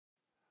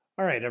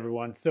All right,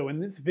 everyone. So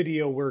in this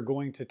video, we're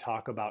going to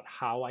talk about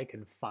how I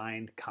can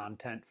find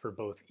content for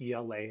both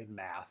ELA and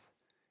math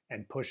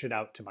and push it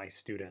out to my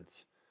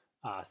students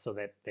so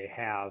that they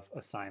have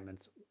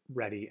assignments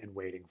ready and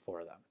waiting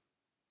for them.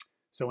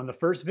 So in the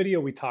first video,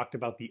 we talked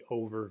about the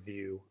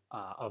overview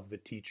of the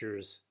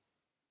teacher's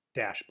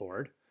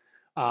dashboard.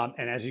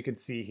 And as you can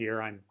see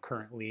here, I'm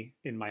currently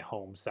in my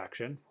home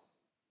section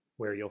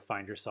where you'll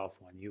find yourself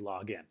when you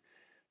log in.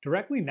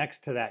 Directly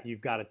next to that,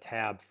 you've got a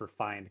tab for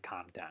Find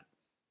Content.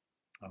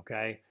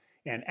 Okay,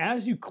 and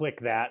as you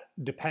click that,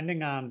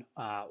 depending on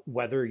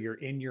whether you're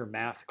in your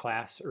math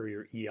class or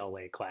your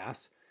ELA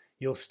class,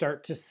 you'll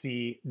start to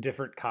see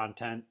different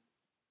content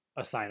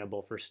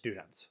assignable for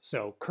students.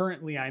 So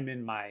currently I'm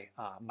in my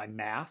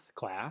math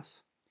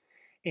class,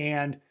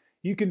 and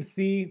you can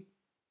see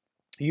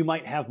you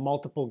might have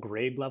multiple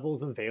grade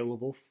levels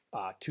available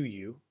to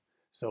you.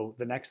 So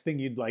the next thing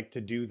you'd like to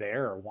do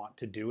there or want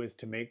to do is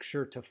to make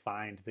sure to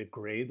find the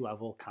grade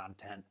level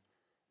content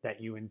that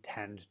you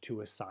intend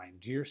to assign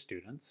to your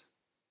students,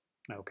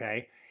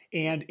 okay?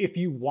 And if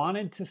you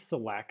wanted to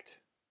select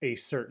a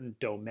certain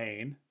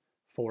domain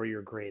for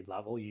your grade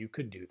level, you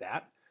could do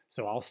that.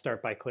 So I'll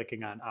start by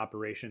clicking on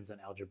Operations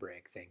and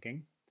Algebraic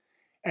Thinking.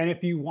 And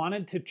if you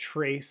wanted to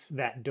trace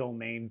that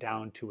domain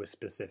down to a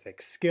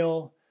specific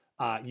skill,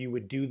 you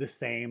would do the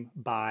same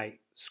by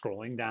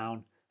scrolling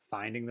down,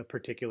 finding the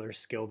particular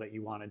skill that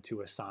you wanted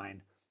to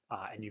assign,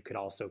 and you could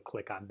also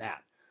click on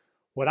that.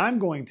 What I'm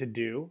going to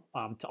do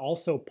to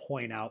also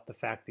point out the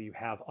fact that you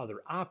have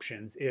other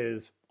options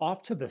is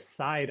off to the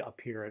side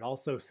up here, it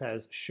also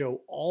says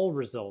show all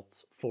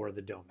results for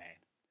the domain.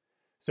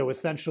 So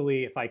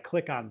essentially, if I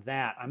click on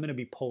that, I'm going to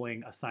be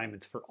pulling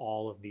assignments for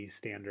all of these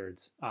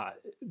standards,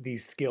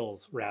 these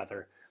skills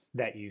rather,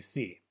 that you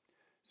see.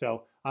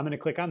 So I'm going to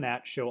click on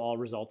that, show all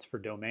results for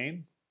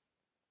domain.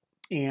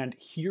 And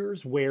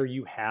here's where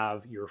you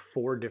have your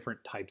 4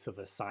 different types of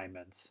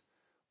assignments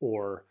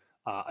or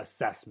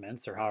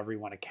assessments, or however you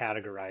want to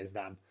categorize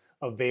them,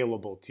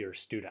 available to your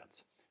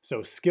students.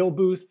 So skill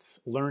boosts,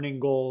 learning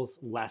goals,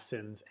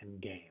 lessons,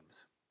 and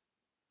games.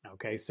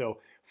 Okay, so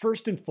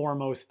first and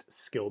foremost,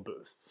 skill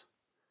boosts.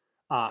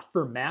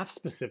 For math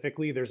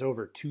specifically, there's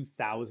over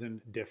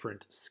 2,000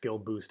 different skill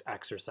boost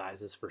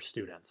exercises for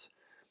students.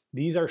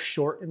 These are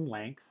short in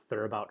length.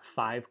 They're about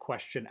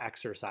 5-question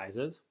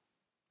exercises.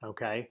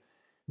 Okay,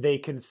 they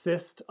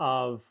consist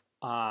of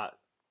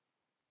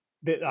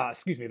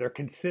they're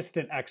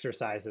consistent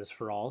exercises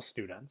for all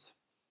students,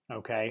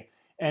 okay?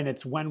 And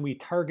it's when we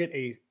target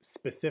a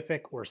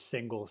specific or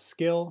single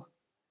skill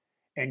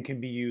and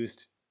can be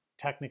used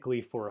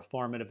technically for a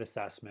formative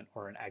assessment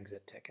or an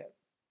exit ticket,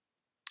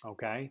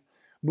 okay?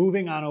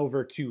 Moving on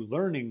over to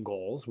learning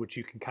goals, which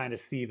you can kind of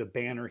see the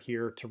banner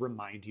here to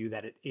remind you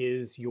that it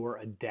is your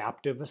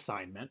adaptive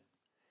assignment.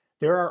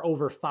 There are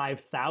over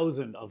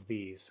 5,000 of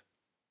these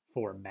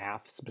for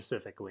math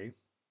specifically.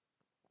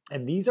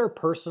 And these are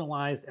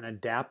personalized and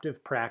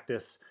adaptive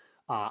practice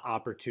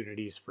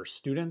opportunities for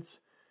students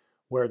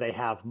where they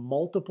have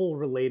multiple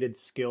related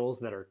skills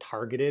that are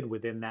targeted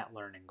within that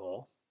learning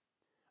goal.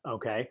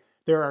 Okay,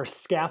 there are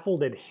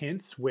scaffolded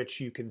hints, which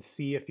you can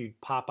see if you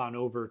pop on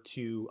over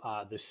to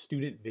the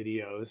student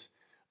videos.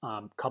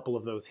 A couple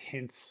of those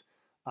hints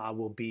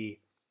will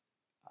be,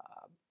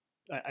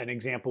 an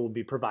example will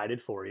be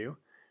provided for you,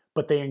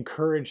 but they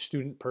encourage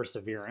student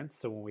perseverance.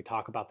 So when we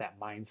talk about that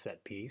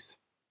mindset piece,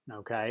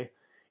 okay,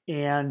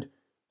 and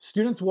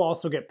students will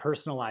also get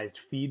personalized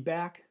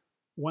feedback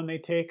when they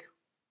take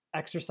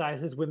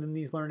exercises within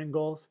these learning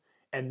goals.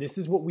 And this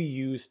is what we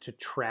use to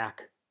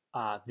track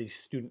the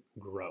student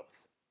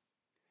growth.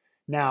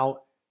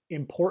 Now,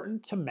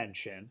 important to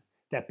mention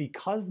that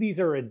because these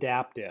are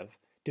adaptive,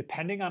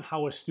 depending on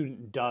how a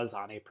student does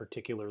on a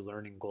particular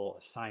learning goal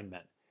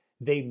assignment,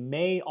 they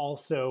may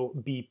also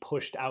be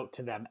pushed out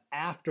to them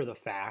after the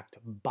fact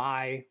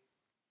by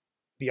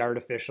the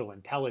artificial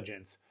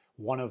intelligence,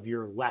 one of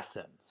your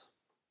lessons,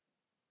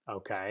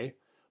 okay?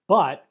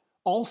 But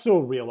also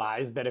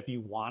realize that if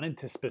you wanted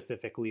to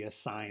specifically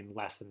assign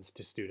lessons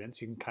to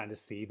students, you can kind of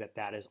see that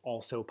that is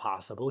also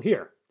possible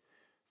here.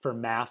 For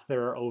math,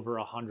 there are over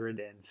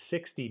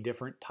 160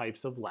 different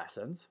types of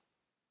lessons,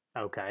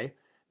 okay?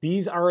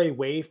 These are a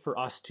way for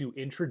us to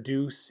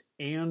introduce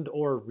and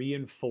or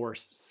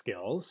reinforce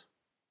skills.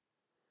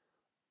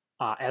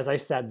 As I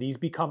said, these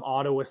become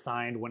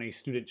auto-assigned when a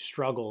student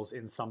struggles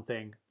in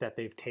something that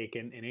they've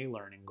taken in a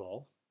learning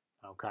goal,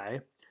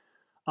 okay?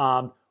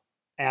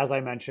 As I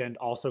mentioned,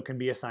 also can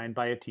be assigned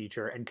by a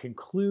teacher and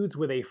concludes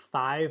with a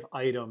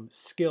 5-item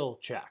skill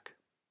check,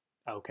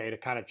 okay, to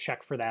kind of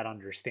check for that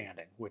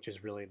understanding, which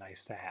is really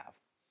nice to have.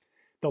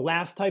 The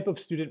last type of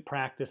student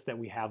practice that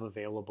we have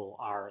available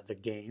are the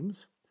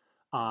games.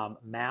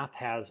 Math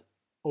has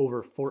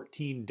over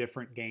 14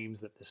 different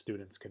games that the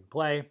students can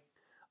play.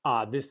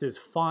 This is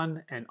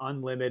fun and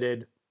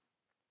unlimited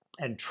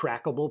and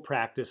trackable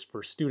practice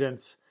for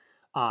students.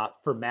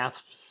 For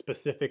math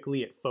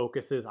specifically, it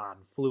focuses on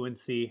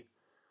fluency,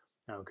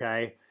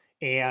 okay?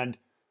 And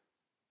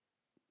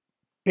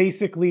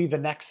basically the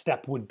next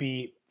step would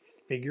be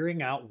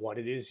figuring out what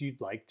it is you'd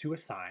like to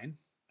assign,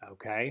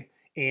 okay?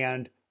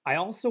 And I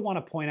also want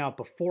to point out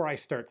before I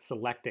start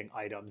selecting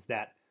items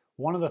that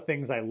one of the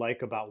things I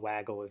like about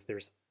Waggle is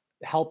there's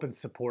help and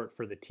support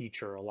for the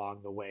teacher along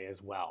the way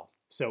as well.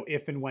 So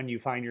if and when you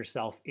find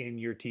yourself in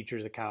your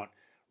teacher's account,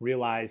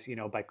 realize,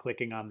 by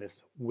clicking on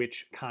this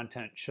which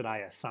content should I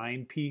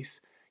assign piece,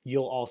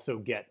 you'll also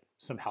get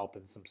some help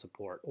and some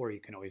support, or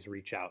you can always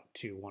reach out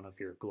to one of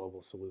your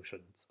global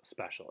solutions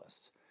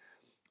specialists.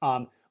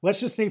 Let's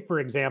just say,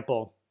 for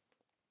example,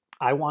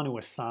 I want to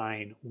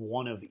assign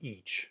one of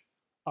each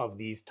of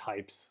these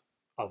types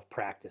of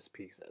practice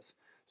pieces.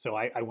 So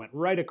I went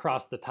right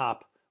across the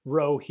top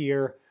row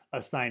here,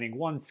 assigning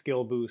one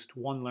skill boost,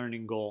 one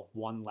learning goal,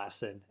 one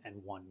lesson,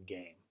 and one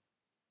game.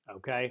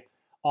 Okay?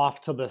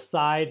 Off to the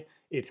side,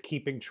 it's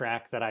keeping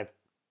track that I've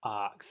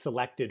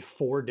selected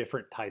 4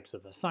 different types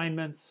of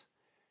assignments.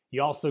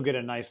 You also get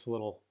a nice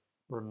little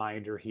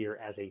reminder here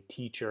as a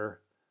teacher,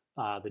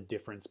 the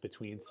difference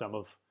between some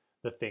of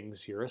the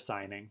things you're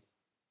assigning.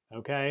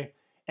 Okay?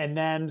 And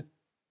then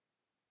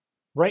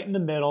right in the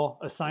middle,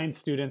 assign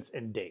students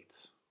and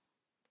dates.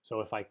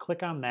 So if I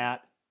click on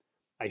that,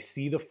 I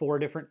see the 4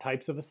 different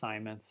types of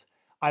assignments.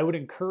 I would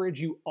encourage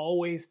you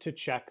always to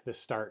check the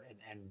start and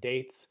end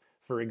dates.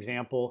 For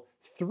example,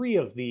 3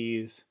 of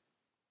these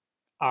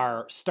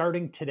are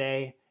starting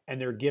today and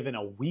they're given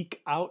a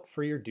week out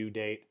for your due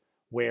date,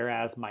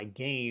 whereas my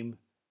game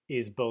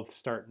is both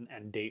start and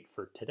end date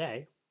for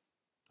today.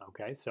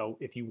 Okay, so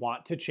if you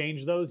want to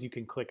change those, you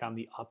can click on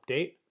the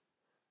update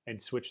and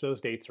switch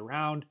those dates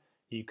around.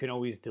 You can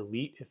always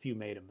delete if you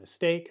made a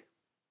mistake.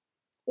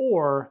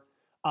 Or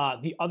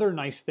the other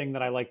nice thing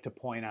that I like to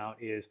point out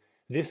is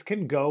this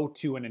can go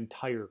to an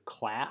entire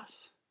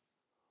class.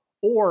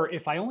 Or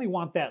if I only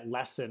want that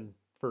lesson,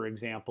 for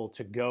example,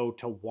 to go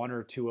to 1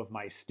 or 2 of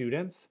my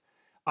students,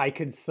 I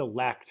can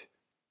select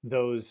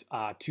those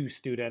 2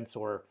 students,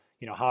 or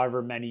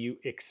however many you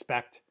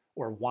expect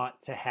or want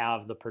to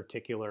have the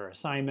particular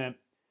assignment.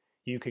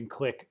 You can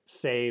click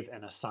save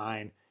and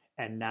assign,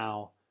 and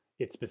now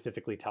it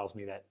specifically tells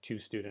me that 2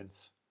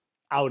 students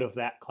out of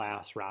that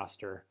class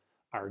roster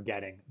are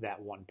getting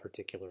that one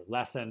particular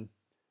lesson,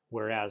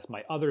 whereas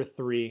my other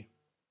 3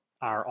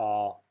 are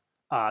all,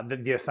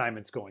 the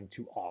assignment's going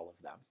to all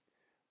of them.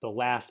 The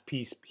last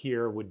piece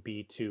here would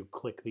be to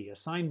click the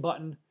assign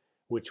button,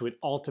 which would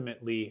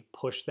ultimately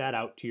push that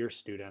out to your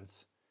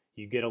students.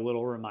 You get a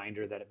little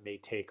reminder that it may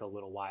take a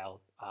little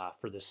while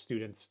for the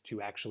students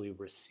to actually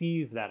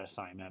receive that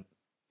assignment.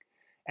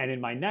 And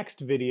in my next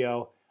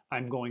video,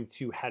 I'm going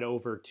to head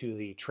over to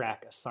the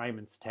Track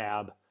Assignments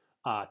tab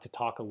to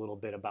talk a little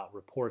bit about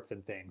reports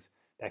and things.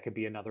 That could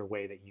be another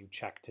way that you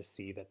check to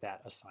see that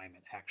that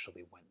assignment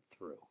actually went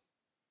through.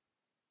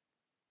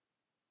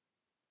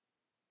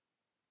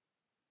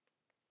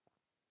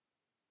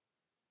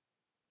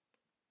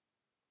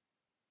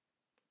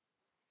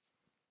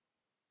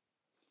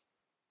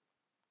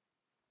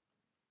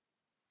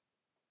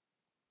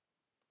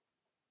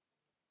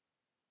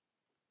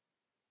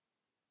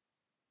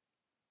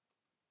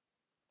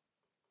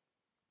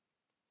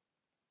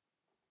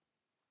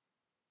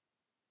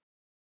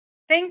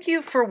 Thank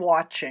you for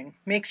watching.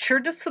 Make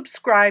sure to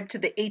subscribe to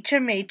the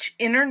HMH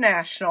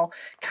International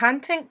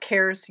Content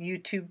Cares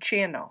YouTube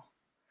channel.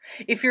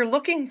 If you're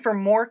looking for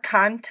more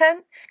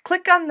content,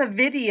 click on the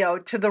video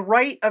to the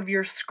right of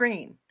your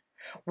screen.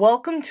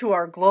 Welcome to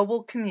our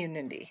global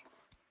community.